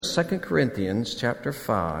2 Corinthians chapter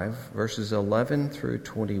 5, verses 11 through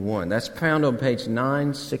 21. That's found on page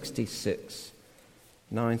 966.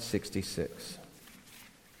 966.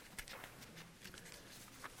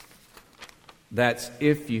 That's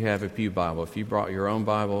if you have a pew Bible. If you brought your own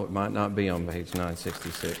Bible, it might not be on page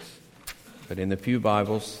 966. But in the pew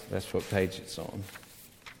Bibles, that's what page it's on.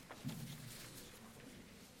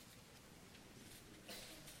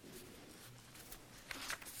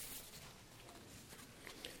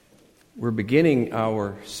 We're beginning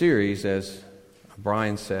our series, as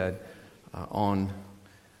Brian said, on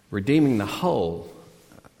redeeming the whole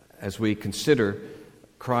as we consider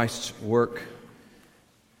Christ's work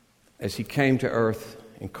as He came to earth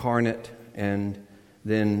incarnate and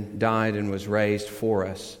then died and was raised for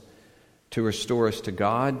us to restore us to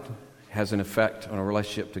God, has an effect on our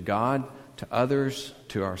relationship to God, to others,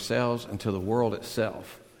 to ourselves, and to the world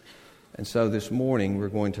itself. And so this morning we're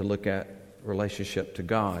going to look at relationship to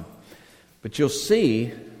God. But you'll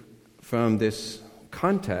see from this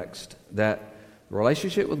context that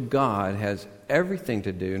relationship with God has everything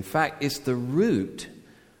to do. In fact, it's the root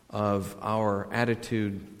of our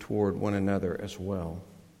attitude toward one another as well.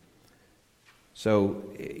 So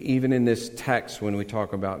even in this text, when we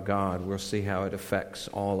talk about God, we'll see how it affects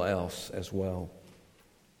all else as well.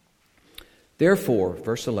 Therefore,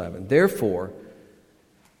 verse 11, therefore,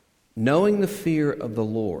 knowing the fear of the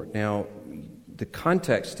Lord. Now, the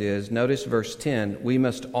context is, notice verse 10, we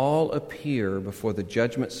must all appear before the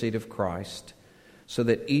judgment seat of Christ, so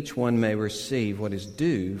that each one may receive what is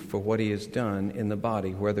due for what he has done in the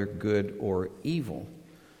body, whether good or evil.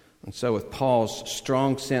 And so with Paul's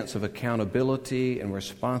strong sense of accountability and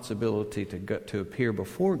responsibility to appear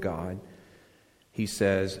before God, he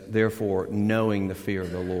says, therefore, knowing the fear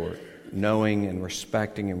of the Lord, knowing and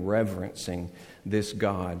respecting and reverencing this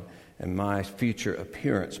God and my future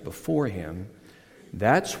appearance before Him,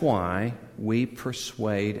 that's why we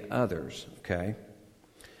persuade others, okay?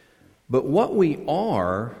 But what we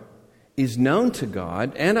are is known to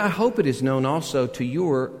God, and I hope it is known also to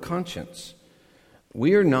your conscience.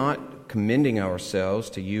 We are not commending ourselves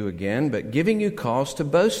to you again, but giving you cause to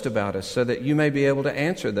boast about us, so that you may be able to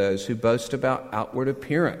answer those who boast about outward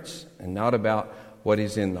appearance and not about what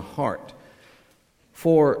is in the heart.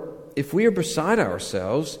 For if we are beside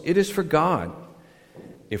ourselves, it is for God.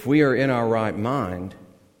 If we are in our right mind,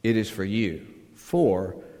 it is for you.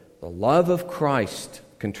 For the love of Christ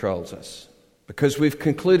controls us. Because we've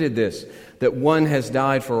concluded this, that one has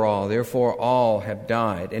died for all, therefore all have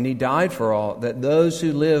died. And He died for all, that those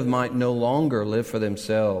who live might no longer live for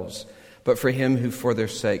themselves, but for Him who for their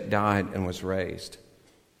sake died and was raised.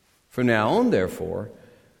 From now on, therefore,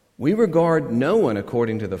 we regard no one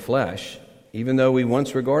according to the flesh. Even though we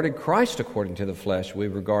once regarded Christ according to the flesh, we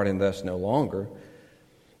regard Him thus no longer.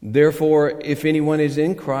 Therefore, if anyone is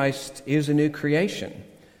in Christ, he is a new creation.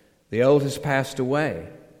 The old has passed away.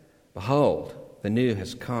 Behold, the new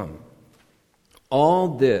has come. All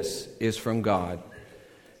this is from God,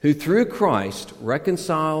 who through Christ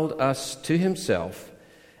reconciled us to Himself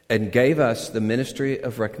and gave us the ministry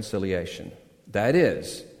of reconciliation. That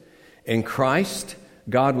is, in Christ,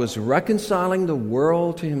 God was reconciling the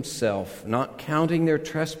world to Himself, not counting their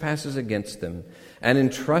trespasses against them, and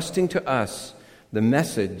entrusting to us the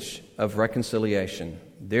message of reconciliation.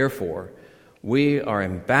 Therefore, we are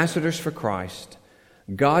ambassadors for Christ,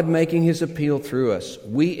 God making His appeal through us.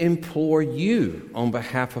 We implore you on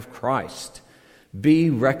behalf of Christ, be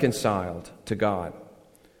reconciled to God.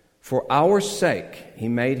 For our sake, He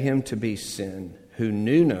made Him to be sin, who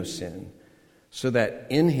knew no sin, so that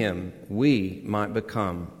in Him we might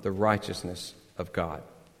become the righteousness of God.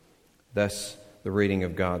 Thus, the reading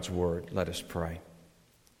of God's Word. Let us pray.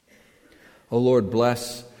 O Lord,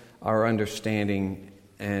 bless our understanding,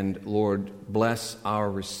 and Lord, bless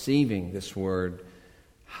our receiving this Word,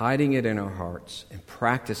 hiding it in our hearts and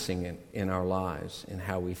practicing it in our lives, in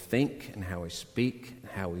how we think and how we speak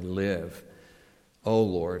and how we live. O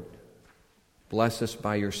Lord, bless us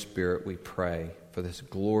by Your Spirit, we pray, for this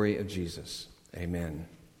glory of Jesus. Amen.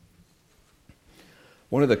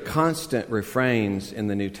 One of the constant refrains in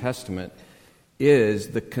the New Testament is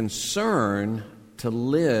the concern to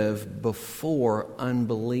live before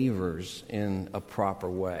unbelievers in a proper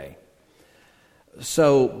way.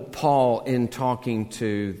 So Paul, in talking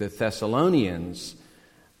to the Thessalonians,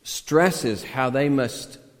 stresses how they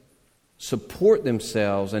must support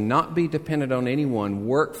themselves and not be dependent on anyone,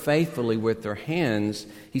 work faithfully with their hands.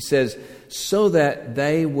 He says, so that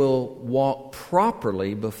they will walk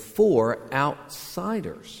properly before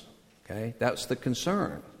outsiders. Okay, that's the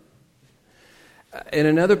concern. In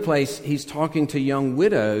another place, he's talking to young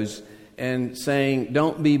widows, and saying,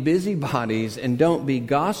 don't be busybodies and don't be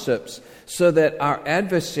gossips, so that our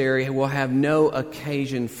adversary will have no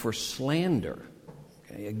occasion for slander.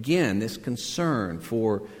 Okay? Again, this concern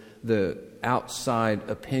for the outside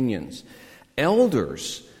opinions.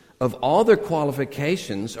 Elders of all their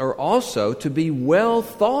qualifications are also to be well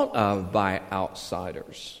thought of by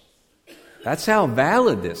outsiders. That's how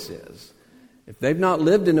valid this is. If they've not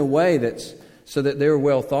lived in a way that's so that they're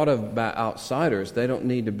well thought of by outsiders, they don't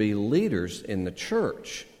need to be leaders in the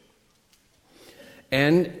church.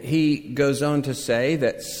 And he goes on to say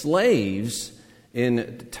that slaves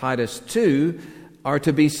in Titus 2 are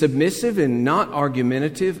to be submissive and not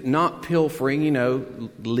argumentative, not pilfering,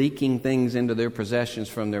 leaking things into their possessions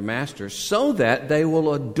from their masters, so that they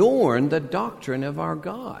will adorn the doctrine of our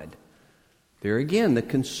God. There again, the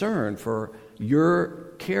concern for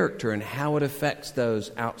your character and how it affects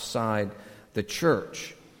those outside the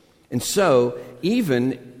church. And so,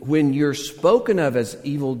 even when you're spoken of as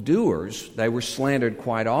evildoers, they were slandered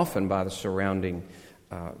quite often by the surrounding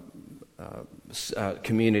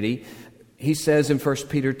community. He says in 1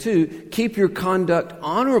 Peter 2, keep your conduct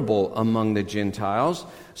honorable among the Gentiles,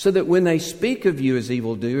 so that when they speak of you as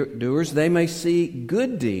evildoers, they may see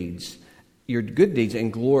your good deeds,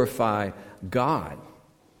 and glorify God.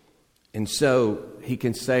 And so he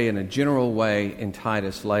can say in a general way in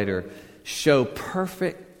Titus later, show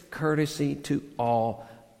perfect courtesy to all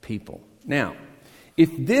people. Now, if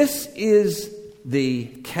this is the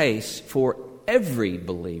case for every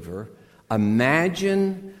believer,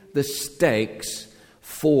 imagine the stakes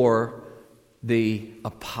for the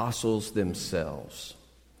apostles themselves.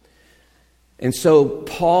 And so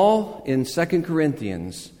Paul in 2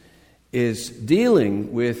 Corinthians is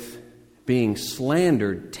dealing with being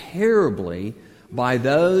slandered terribly by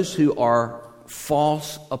those who are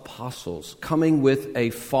false apostles, coming with a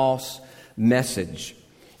false message.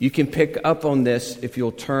 You can pick up on this if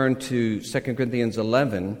you'll turn to 2 Corinthians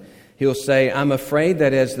 11. He'll say, I'm afraid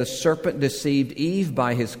that as the serpent deceived Eve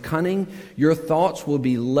by his cunning, your thoughts will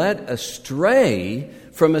be led astray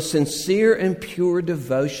from a sincere and pure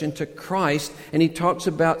devotion to Christ. And he talks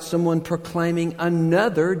about someone proclaiming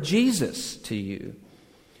another Jesus to you.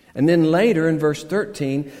 And then later in verse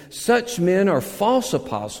 13, such men are false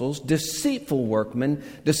apostles, deceitful workmen,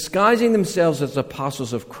 disguising themselves as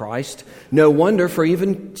apostles of Christ. No wonder, for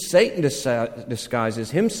even Satan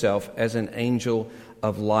disguises himself as an angel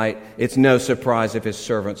of light. It's no surprise if his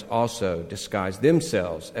servants also disguise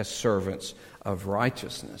themselves as servants of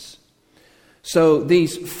righteousness. So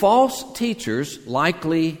these false teachers,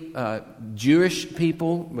 likely Jewish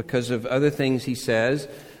people, because of other things he says,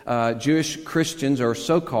 Jewish Christians or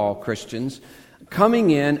so-called Christians, coming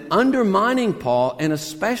in, undermining Paul, and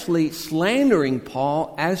especially slandering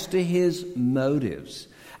Paul as to his motives,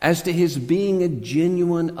 as to his being a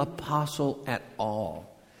genuine apostle at all.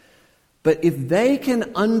 But if they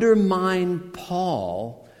can undermine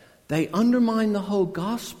Paul, they undermine the whole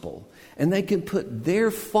gospel. And they can put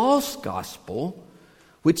their false gospel,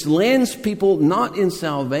 which lands people not in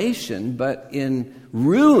salvation, but in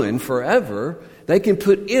ruin forever, they can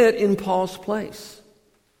put it in Paul's place.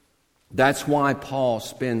 That's why Paul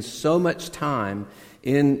spends so much time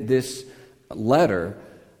in this letter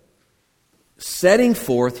setting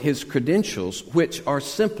forth his credentials, which are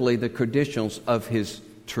simply the credentials of his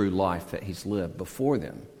true life that he's lived before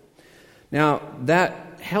them. Now,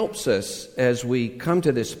 that helps us as we come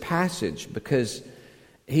to this passage, because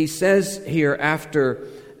he says here after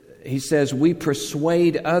he says we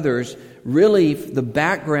persuade others, really the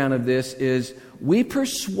background of this is we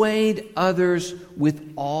persuade others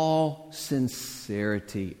with all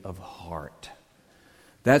sincerity of heart.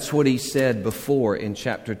 That's what he said before in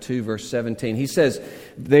chapter 2, verse 17. He says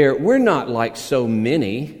there, we're not like so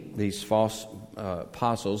many, these false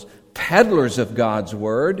apostles, peddlers of God's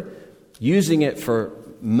word, using it for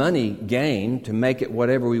money gain to make it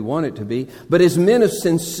whatever we want it to be, but as men of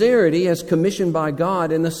sincerity, as commissioned by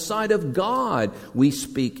God, in the sight of God, we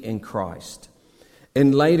speak in Christ.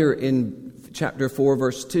 And later in chapter 4,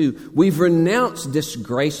 verse 2, we've renounced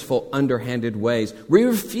disgraceful, underhanded ways. We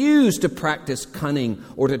refuse to practice cunning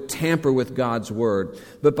or to tamper with God's word.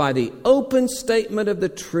 But by the open statement of the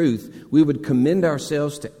truth, we would commend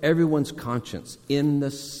ourselves to everyone's conscience in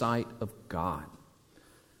the sight of God.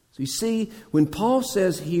 So you see, when Paul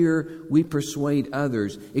says here, we persuade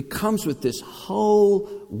others, it comes with this whole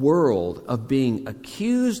world of being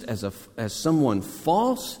accused as someone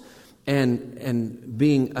false, and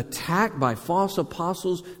being attacked by false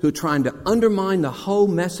apostles who are trying to undermine the whole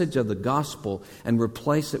message of the gospel and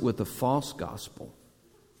replace it with the false gospel.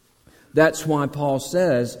 That's why Paul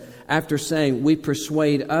says, after saying we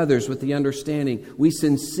persuade others with the understanding, we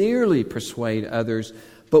sincerely persuade others,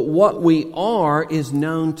 but what we are is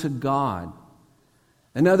known to God.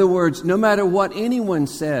 In other words, no matter what anyone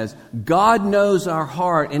says, God knows our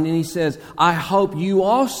heart, and then he says, I hope you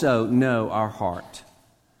also know our heart.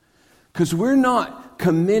 Because we're not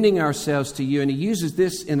commending ourselves to you, and he uses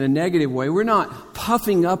this in a negative way. We're not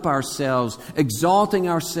puffing up ourselves, exalting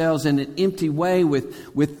ourselves in an empty way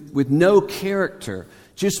with no character,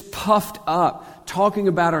 just puffed up, talking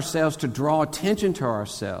about ourselves to draw attention to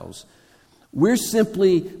ourselves. We're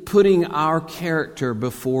simply putting our character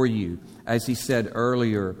before you, as he said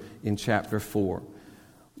earlier in chapter 4.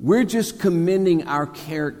 We're just commending our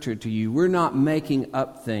character to you. We're not making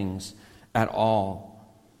up things at all.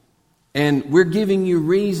 And we're giving you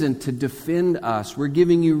reason to defend us. We're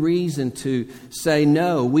giving you reason to say,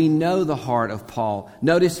 no, we know the heart of Paul.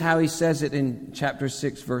 Notice how he says it in chapter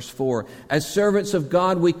 6, verse 4. As servants of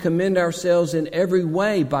God, we commend ourselves in every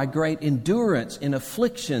way by great endurance in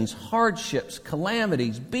afflictions, hardships,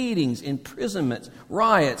 calamities, beatings, imprisonments,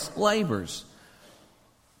 riots, labors.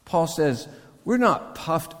 Paul says, we're not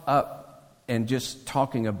puffed up and just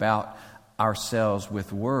talking about ourselves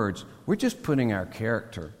with words. We're just putting our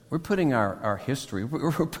character. We're putting our history.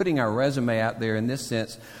 We're putting our resume out there in this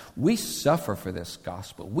sense. We suffer for this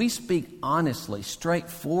gospel. We speak honestly,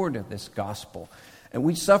 straightforward of this gospel. And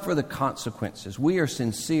we suffer the consequences. We are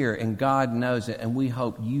sincere, and God knows it, and we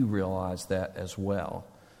hope you realize that as well.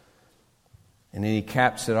 And then he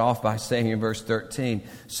caps it off by saying in verse 13,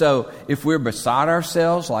 so if we're beside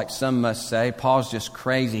ourselves, like some must say, Paul's just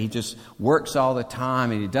crazy. He just works all the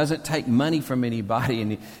time, and he doesn't take money from anybody,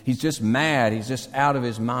 and he's just mad. He's just out of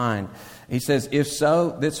his mind. He says, if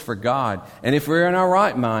so, that's for God. And if we're in our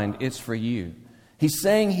right mind, it's for you. He's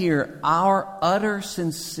saying here, our utter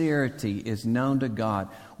sincerity is known to God.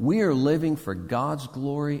 We are living for God's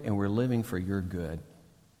glory, and we're living for your good.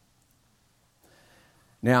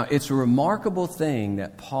 Now, it's a remarkable thing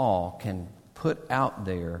that Paul can put out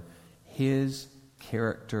there his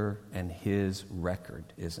character and his record,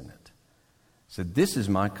 isn't it? So this is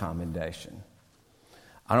my commendation.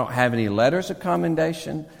 I don't have any letters of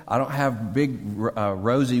commendation. I don't have big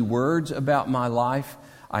rosy words about my life.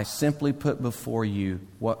 I simply put before you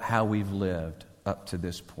how we've lived up to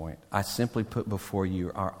this point. I simply put before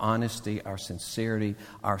you our honesty, our sincerity,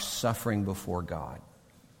 our suffering before God.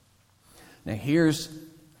 Now here's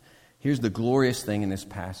the glorious thing in this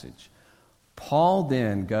passage. Paul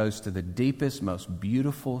then goes to the deepest, most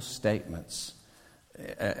beautiful statements,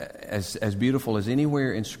 as beautiful as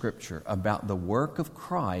anywhere in Scripture, about the work of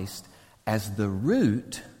Christ as the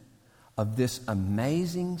root of this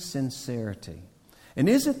amazing sincerity. And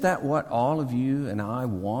isn't that what all of you and I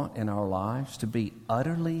want in our lives? To be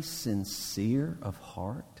utterly sincere of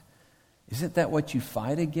heart? Isn't that what you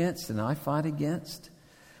fight against and I fight against?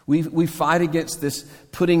 We fight against this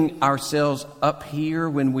putting ourselves up here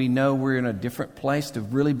when we know we're in a different place, to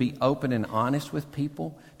really be open and honest with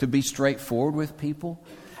people, to be straightforward with people,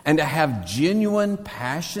 and to have genuine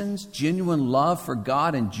passions, genuine love for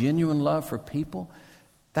God and genuine love for people.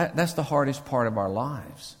 That's the hardest part of our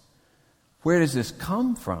lives. Where does this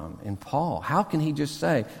come from in Paul? How can he just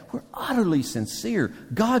say, we're utterly sincere?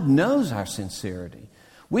 God knows our sincerity.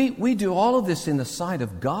 We do all of this in the sight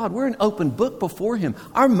of God. We're an open book before Him.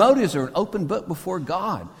 Our motives are an open book before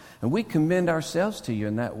God. And we commend ourselves to you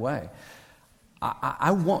in that way.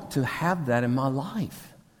 I want to have that in my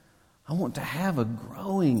life. I want to have a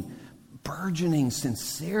growing, burgeoning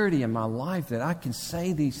sincerity in my life that I can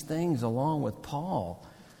say these things along with Paul.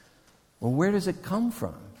 Well, where does it come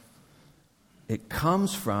from? It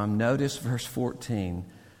comes from, notice verse 14,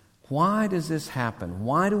 why does this happen?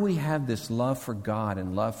 Why do we have this love for God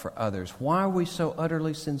and love for others? Why are we so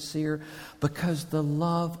utterly sincere? Because the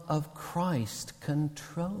love of Christ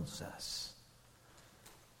controls us.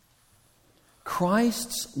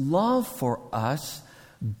 Christ's love for us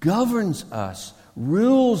governs us,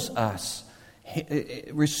 rules us,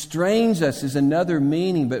 restrains us is another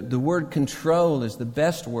meaning, but the word control is the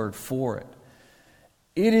best word for it.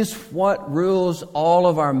 It is what rules all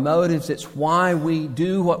of our motives. It's why we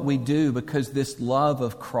do what we do, because this love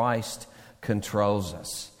of Christ controls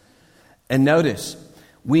us. And notice,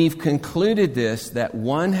 we've concluded this, that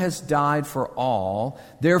one has died for all,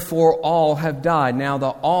 therefore all have died. Now the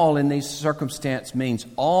all in this circumstance means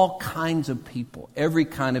all kinds of people, every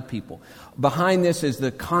kind of people. Behind this is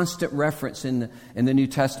the constant reference in the New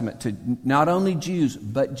Testament to not only Jews,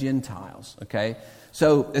 but Gentiles, okay?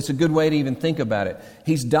 So it's a good way to even think about it.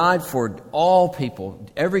 He's died for all people,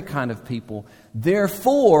 every kind of people.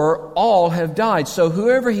 Therefore, all have died. So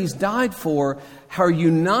whoever He's died for are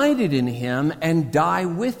united in Him and die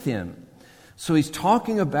with Him. So He's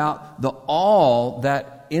talking about the all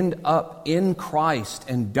that end up in Christ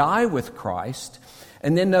and die with Christ.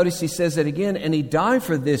 And then notice He says that again, and He died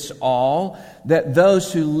for this all, that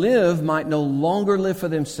those who live might no longer live for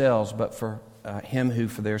themselves, but for Him who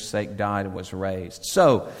for their sake died and was raised.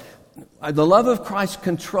 So, the love of Christ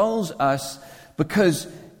controls us because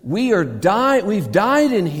we've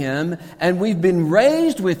died in Him and we've been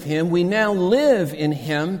raised with Him. We now live in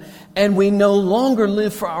Him and we no longer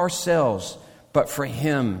live for ourselves, but for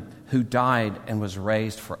Him who died and was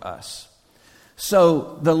raised for us.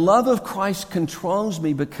 So the love of Christ controls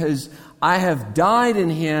me because I have died in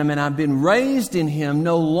Him and I've been raised in Him,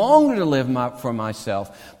 no longer to live for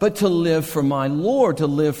myself, but to live for my Lord, to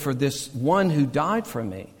live for this one who died for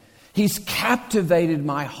me. He's captivated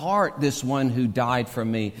my heart, this one who died for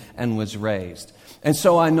me and was raised. And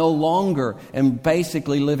so I no longer am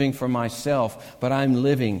basically living for myself, but I'm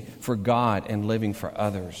living for God and living for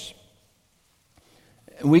others.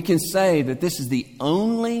 We can say that this is the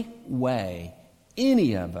only way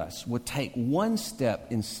any of us would take one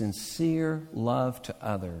step in sincere love to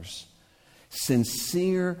others,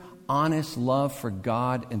 sincere, honest love for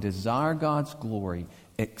God and desire God's glory,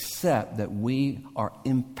 except that we are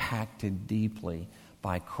impacted deeply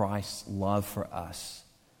by Christ's love for us.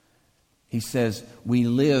 He says we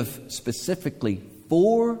live specifically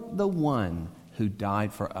for the one who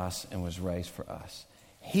died for us and was raised for us.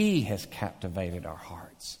 He has captivated our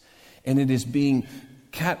hearts. And it is being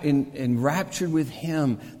enraptured with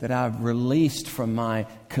Him that I've released from my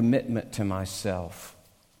commitment to myself.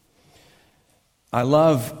 I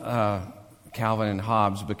love Calvin and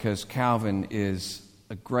Hobbes because Calvin is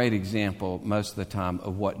a great example most of the time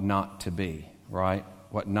of what not to be, right?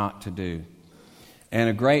 What not to do. And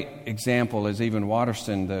a great example is even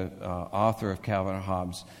Watterson, the author of Calvin and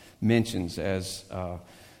Hobbes, mentions as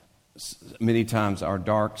many times our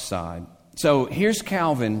dark side. So here's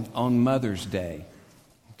Calvin on Mother's Day.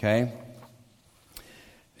 Okay?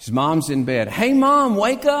 His mom's in bed. Hey, Mom,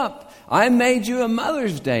 wake up. I made you a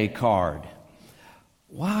Mother's Day card.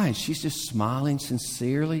 Why? She's just smiling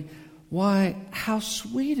sincerely. Why, how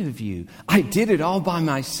sweet of you. I did it all by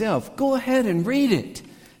myself. Go ahead and read it.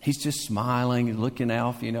 He's just smiling and looking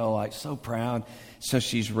off, like so proud. So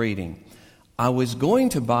she's reading. I was going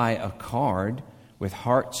to buy a card with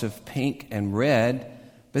hearts of pink and red,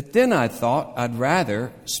 but then I thought I'd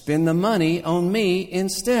rather spend the money on me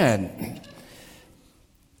instead.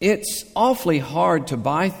 It's awfully hard to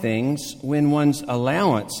buy things when one's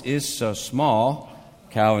allowance is so small.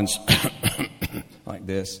 Calvin's like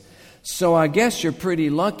this. So I guess you're pretty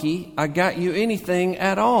lucky I got you anything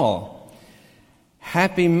at all.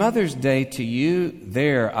 Happy Mother's Day to you.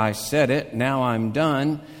 There, I said it. Now I'm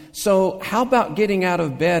done. So how about getting out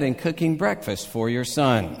of bed and cooking breakfast for your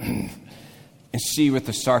son? And she, with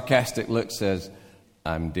a sarcastic look, says,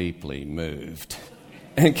 I'm deeply moved.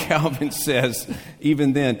 And Calvin says,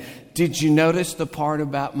 even then, did you notice the part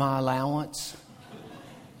about my allowance?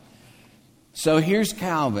 So here's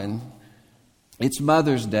Calvin. It's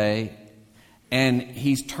Mother's Day, and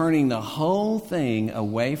he's turning the whole thing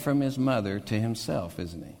away from his mother to himself,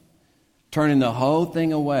 isn't he? Turning the whole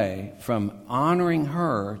thing away from honoring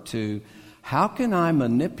her to, how can I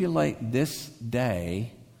manipulate this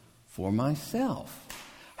day for myself?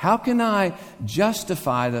 How can I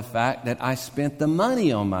justify the fact that I spent the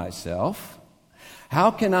money on myself? How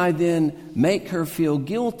can I then make her feel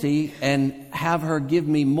guilty and have her give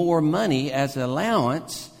me more money as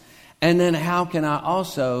allowance? And then how can I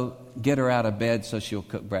also get her out of bed so she'll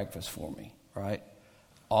cook breakfast for me, right?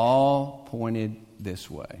 All pointed this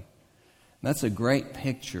way. That's a great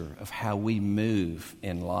picture of how we move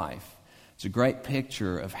in life. It's a great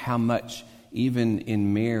picture of how much, even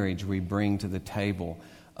in marriage, we bring to the table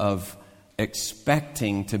of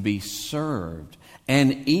expecting to be served.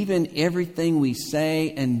 And even everything we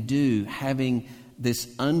say and do having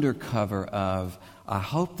this undercover of, I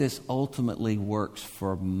hope this ultimately works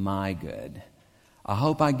for my good. I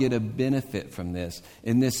hope I get a benefit from this.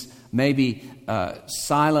 In this maybe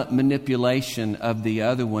silent manipulation of the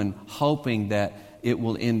other one, hoping that it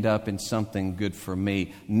will end up in something good for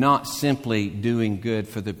me. Not simply doing good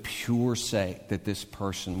for the pure sake that this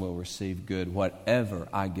person will receive good, whatever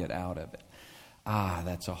I get out of it.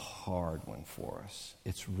 That's a hard one for us.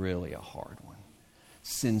 It's really a hard one.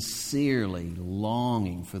 Sincerely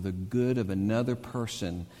longing for the good of another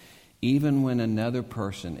person even when another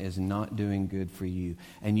person is not doing good for you,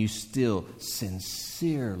 and you still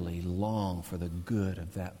sincerely long for the good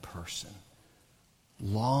of that person.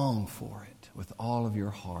 Long for it with all of your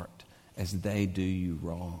heart as they do you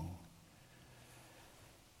wrong.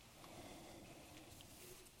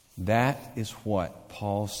 That is what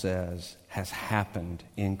Paul says has happened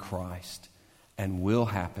in Christ and will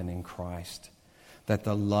happen in Christ. That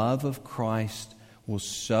the love of Christ will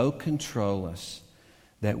so control us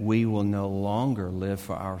that we will no longer live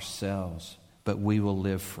for ourselves, but we will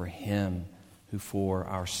live for Him who for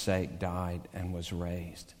our sake died and was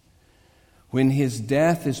raised. When His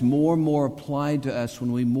death is more and more applied to us,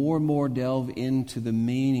 when we more and more delve into the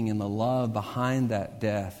meaning and the love behind that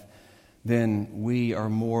death, then we are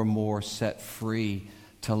more and more set free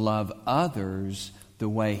to love others the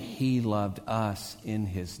way He loved us in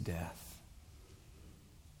His death.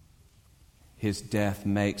 His death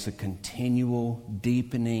makes a continual,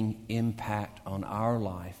 deepening impact on our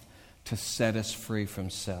life to set us free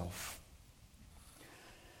from self.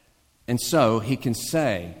 And so he can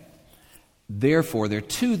say, therefore, there are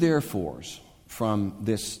two therefores from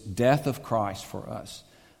this death of Christ for us.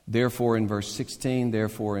 Therefore in verse 16,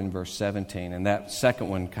 therefore in verse 17. And that second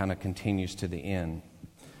one kind of continues to the end.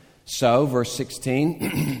 So, verse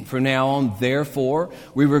 16, from now on, therefore,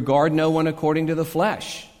 we regard no one according to the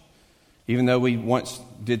flesh. Even though we once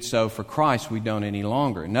did so for Christ, we don't any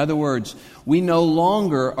longer. In other words, we no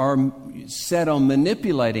longer are set on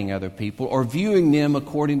manipulating other people or viewing them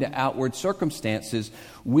according to outward circumstances.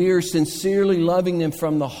 We're sincerely loving them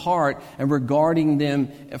from the heart and regarding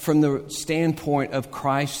them from the standpoint of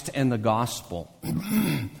Christ and the gospel.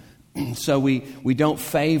 So we don't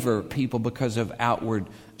favor people because of outward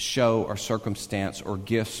show or circumstance or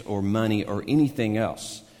gifts or money or anything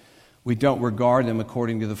else. We don't regard them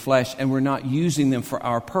according to the flesh, and we're not using them for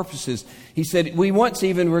our purposes. He said, we once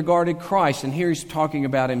even regarded Christ, and here he's talking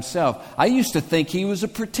about himself. I used to think he was a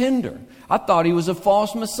pretender. I thought he was a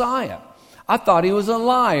false Messiah. I thought he was a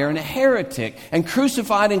liar and a heretic and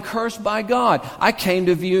crucified and cursed by God. I came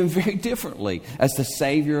to view him very differently as the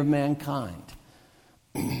Savior of mankind.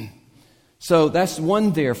 So that's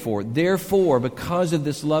one therefore. Therefore, because of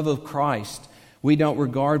this love of Christ, we don't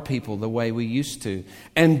regard people the way we used to.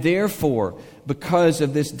 And therefore, because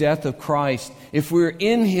of this death of Christ, if we're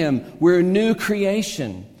in Him, we're a new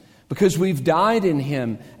creation. Because we've died in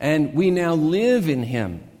Him and we now live in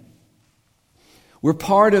Him. We're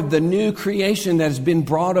part of the new creation that has been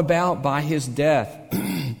brought about by His death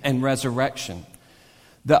and resurrection.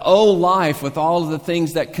 The old life with all of the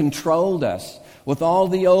things that controlled us, with all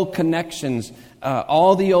the old connections,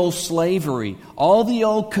 all the old slavery, all the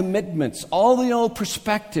old commitments, all the old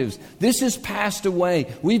perspectives. This has passed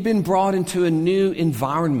away. We've been brought into a new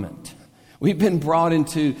environment. We've been brought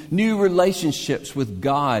into new relationships with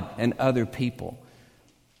God and other people.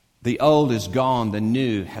 The old is gone. The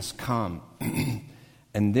new has come.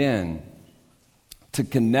 And then to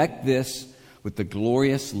connect this with the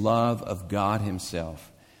glorious love of God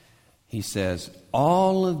Himself, he says,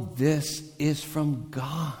 all of this is from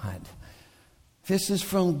God. This is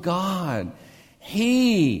from God.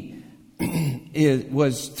 He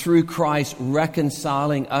was through Christ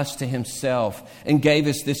reconciling us to Himself and gave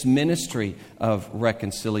us this ministry of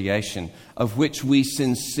reconciliation, of which we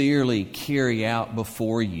sincerely carry out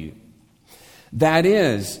before you. That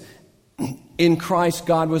is, in Christ,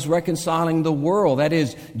 God was reconciling the world, that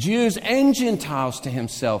is, Jews and Gentiles to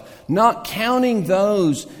Himself, not counting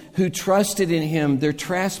those who trusted in Him, their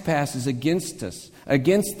trespasses against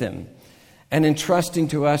them, and entrusting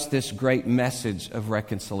to us this great message of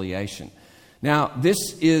reconciliation. Now, this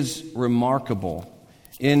is remarkable.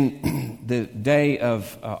 In the day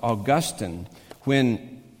of Augustine,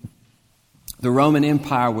 when the Roman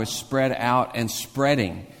Empire was spread out and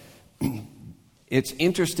spreading, it's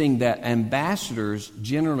interesting that ambassadors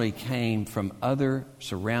generally came from other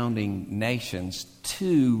surrounding nations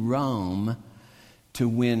to Rome to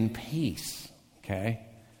win peace. Okay?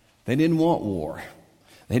 They didn't want war.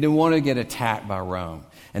 They didn't want to get attacked by Rome.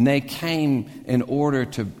 And they came in order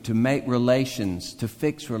to make relations, to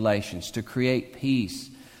fix relations, to create peace,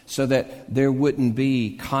 so that there wouldn't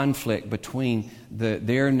be conflict between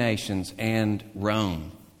their nations and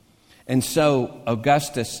Rome. And so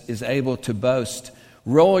Augustus is able to boast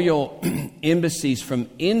royal embassies from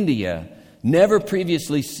India, never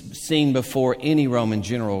previously seen before any Roman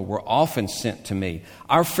general, were often sent to me.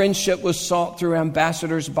 Our friendship was sought through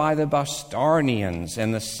ambassadors by the Bastarnians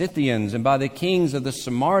and the Scythians, and by the kings of the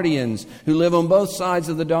Sarmatians who live on both sides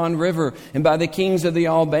of the Don River, and by the kings of the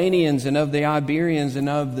Albanians and of the Iberians and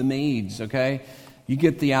of the Medes. Okay? You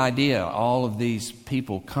get the idea, all of these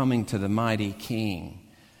people coming to the mighty king.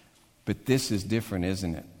 But this is different,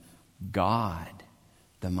 isn't it? God,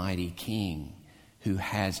 the mighty King, who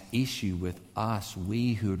has issue with us,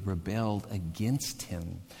 we who had rebelled against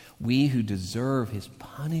him, we who deserve his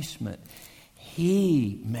punishment.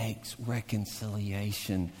 He makes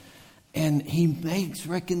reconciliation. And he makes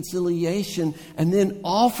reconciliation and then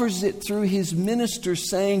offers it through his minister,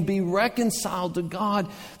 saying, be reconciled to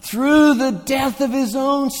God through the death of his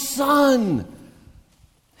own Son.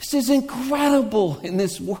 This is incredible in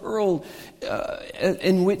this world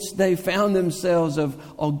in which they found themselves, of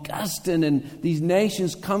Augustine and these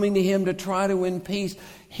nations coming to him to try to win peace.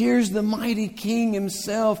 Here's the mighty King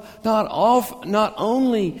himself, not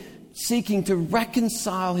only seeking to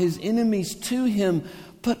reconcile his enemies to him,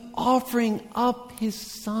 but offering up his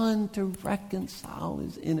Son to reconcile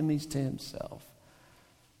his enemies to himself.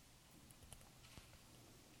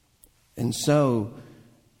 And so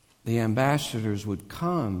the ambassadors would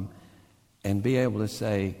come and be able to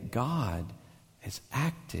say, God has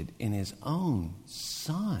acted in his own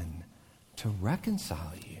Son to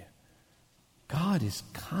reconcile you. God is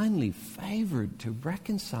kindly favored to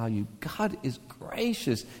reconcile you. God is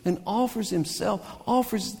gracious and offers himself,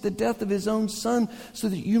 offers the death of his own Son so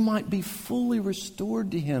that you might be fully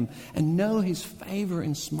restored to him and know his favor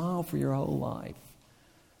and smile for your whole life.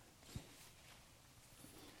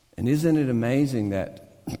 And isn't it amazing that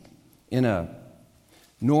in a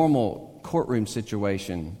normal courtroom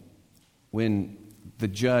situation, when the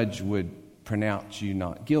judge would pronounce you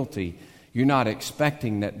not guilty, you're not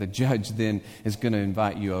expecting that the judge then is going to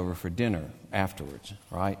invite you over for dinner afterwards,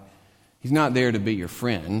 right? He's not there to be your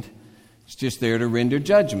friend. He's just there to render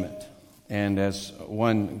judgment. And as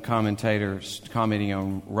one commentator commenting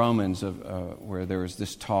on Romans, where there was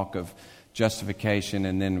this talk of justification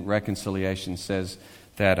and then reconciliation, says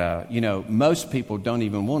that, most people don't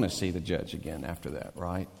even want to see the judge again after that,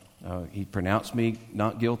 right? He pronounced me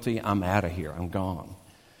not guilty. I'm out of here. I'm gone.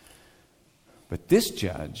 But this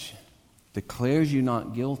judge declares you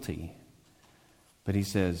not guilty, but he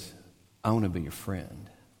says, I want to be your friend.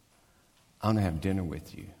 I want to have dinner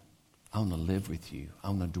with you. I want to live with you. I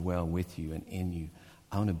want to dwell with you and in you.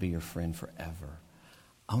 I want to be your friend forever.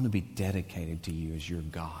 I want to be dedicated to you as your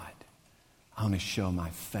God. I want to show my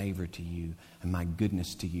favor to you and my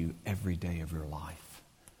goodness to you every day of your life.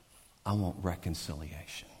 I want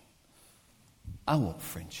reconciliation. I want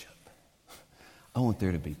friendship. I want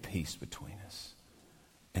there to be peace between us.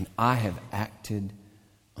 And I have acted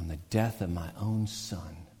on the death of my own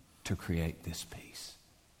Son to create this peace.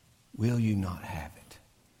 Will you not have it?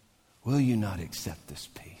 Will you not accept this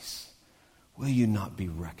peace? Will you not be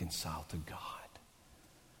reconciled to God?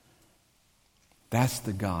 That's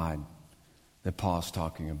the God that Paul's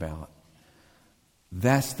talking about.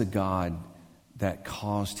 That's the God that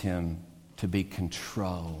caused him to be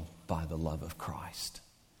controlled by the love of Christ.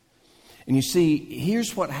 And you see,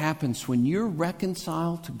 here's what happens when you're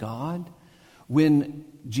reconciled to God, when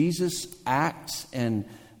Jesus acts and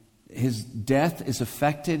his death is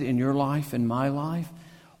effected in your life and my life.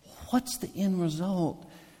 What's the end result?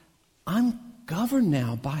 I'm governed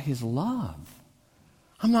now by his love.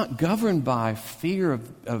 I'm not governed by fear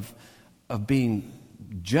of being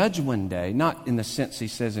judged one day, not in the sense he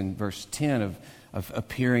says in verse 10 of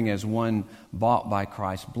appearing as one bought by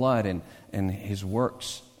Christ's blood and his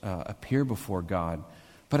works appear before God.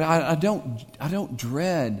 But I don't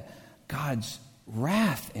dread God's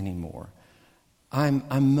wrath anymore.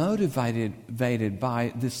 I'm motivated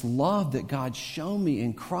by this love that God showed me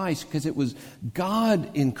in Christ, because it was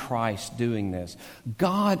God in Christ doing this.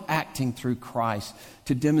 God acting through Christ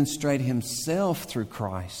to demonstrate himself through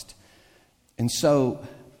Christ. And so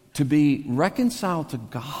to be reconciled to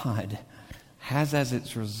God has as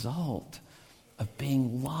its result of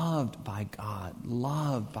being loved by God,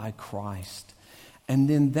 loved by Christ. And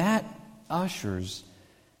then that ushers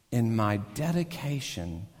in my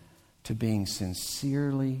dedication to being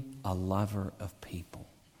sincerely a lover of people,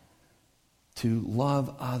 to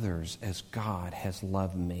love others as God has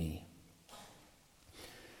loved me.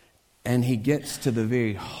 And he gets to the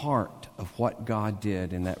very heart of what God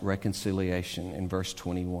did in that reconciliation in verse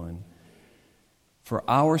 21. For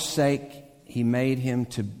our sake, he made him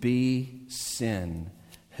to be sin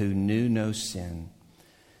who knew no sin.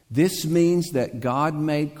 This means that God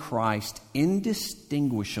made Christ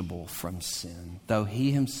indistinguishable from sin, though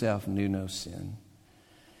he himself knew no sin.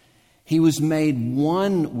 He was made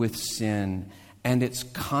one with sin and its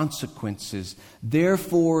consequences.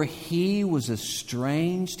 Therefore, he was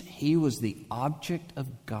estranged. He was the object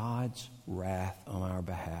of God's wrath on our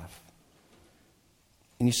behalf.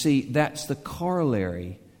 And you see, that's the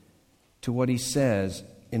corollary to what he says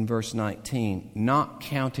in verse 19, not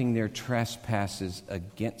counting their trespasses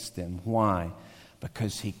against them. Why?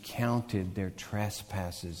 Because he counted their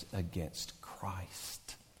trespasses against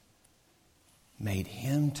Christ. Made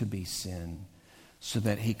him to be sin so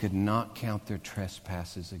that he could not count their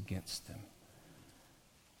trespasses against them.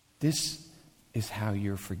 This is how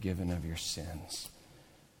you're forgiven of your sins.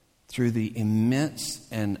 Through the immense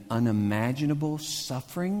and unimaginable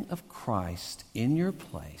suffering of Christ in your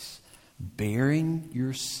place, bearing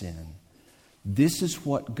your sin. This is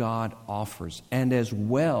what God offers. And as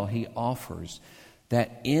well, he offers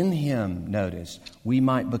that in him, notice, we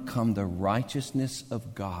might become the righteousness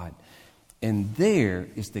of God. And there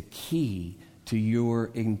is the key to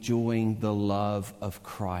your enjoying the love of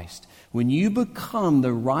Christ. When you become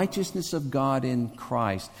the righteousness of God in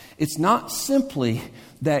Christ, it's not simply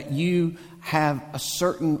that you have a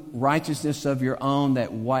certain righteousness of your own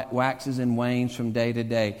that waxes and wanes from day to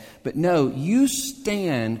day. But no, you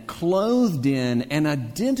stand clothed in and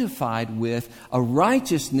identified with a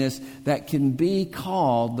righteousness that can be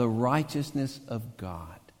called the righteousness of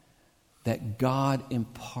God, that God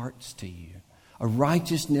imparts to you. A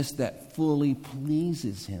righteousness that fully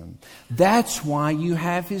pleases him. That's why you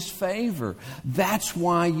have his favor. That's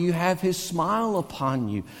why you have his smile upon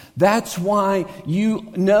you. That's why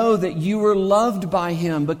you know that you are loved by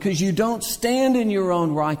him, because you don't stand in your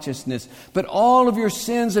own righteousness, but all of your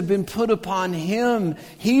sins have been put upon him.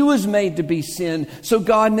 He was made to be sin. So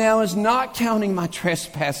God now is not counting my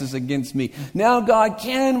trespasses against me. Now God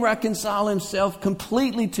can reconcile himself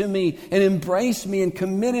completely to me and embrace me and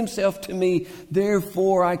commit himself to me.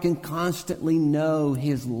 Therefore, I can constantly know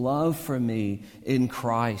his love for me in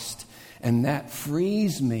Christ. And that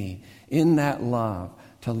frees me in that love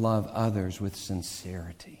to love others with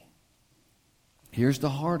sincerity. Here's the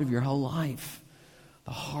heart of your whole life.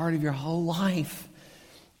 The heart of your whole life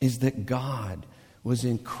is that God was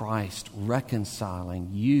in Christ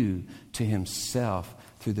reconciling you to himself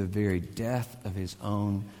through the very death of his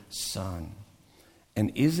own Son.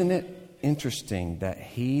 And isn't it interesting that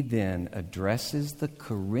he then addresses the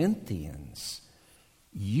Corinthians,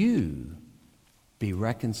 you be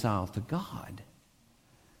reconciled to God?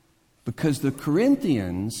 Because the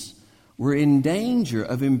Corinthians were in danger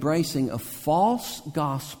of embracing a false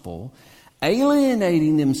gospel,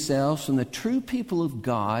 alienating themselves from the true people of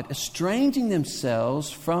God, estranging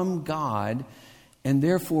themselves from God, and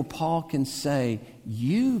therefore Paul can say,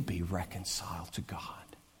 you be reconciled to God.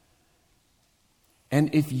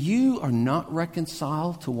 And if you are not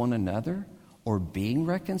reconciled to one another, or being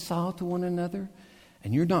reconciled to one another,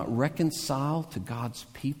 and you're not reconciled to God's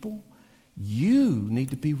people, you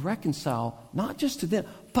need to be reconciled not just to them,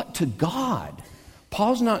 but to God.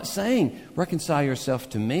 Paul's not saying, reconcile yourself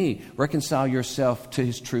to me, reconcile yourself to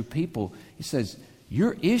his true people. He says,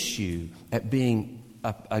 your issue at being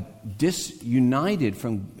disunited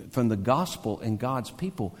from the gospel and God's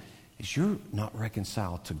people is you're not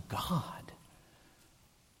reconciled to God.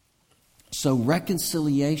 So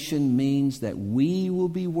reconciliation means that we will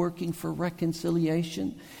be working for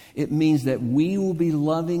reconciliation. It means that we will be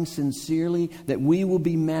loving sincerely, that we will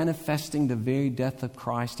be manifesting the very death of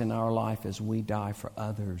Christ in our life as we die for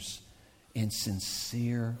others in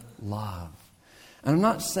sincere love. And I'm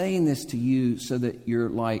not saying this to you so that you're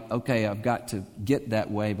like, okay, I've got to get that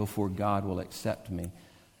way before God will accept me.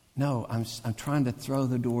 No, I'm trying to throw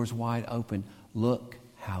the doors wide open. Look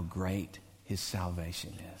how great his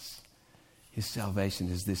salvation is. His salvation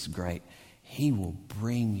is this great. He will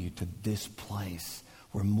bring you to this place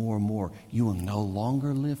where more and more you will no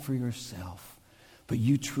longer live for yourself, but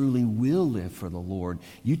you truly will live for the Lord.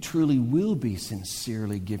 You truly will be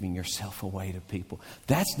sincerely giving yourself away to people.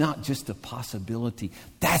 That's not just a possibility.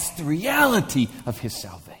 That's the reality of his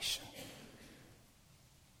salvation.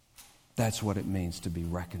 That's what it means to be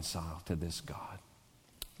reconciled to this God.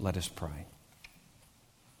 Let us pray.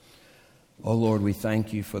 Oh Lord, we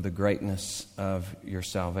thank you for the greatness of your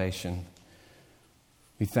salvation.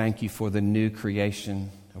 We thank you for the new creation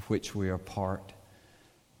of which we are part.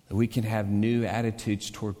 That we can have new attitudes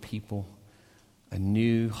toward people, a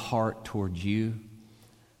new heart toward you,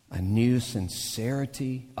 a new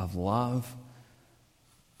sincerity of love,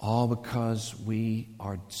 all because we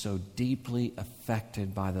are so deeply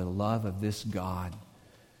affected by the love of this God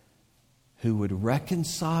who would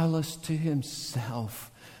reconcile us to himself,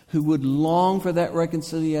 who would long for that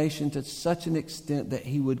reconciliation to such an extent that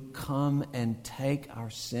he would come and take our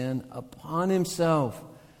sin upon himself.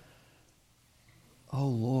 Oh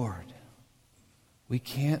Lord, we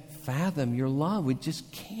can't fathom your love. We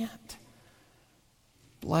just can't.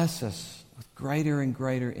 Bless us with greater and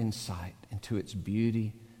greater insight into its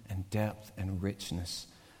beauty and depth and richness.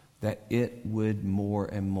 that it would more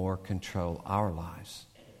and more control our lives.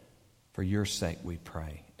 For your sake we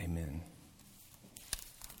pray. Amen.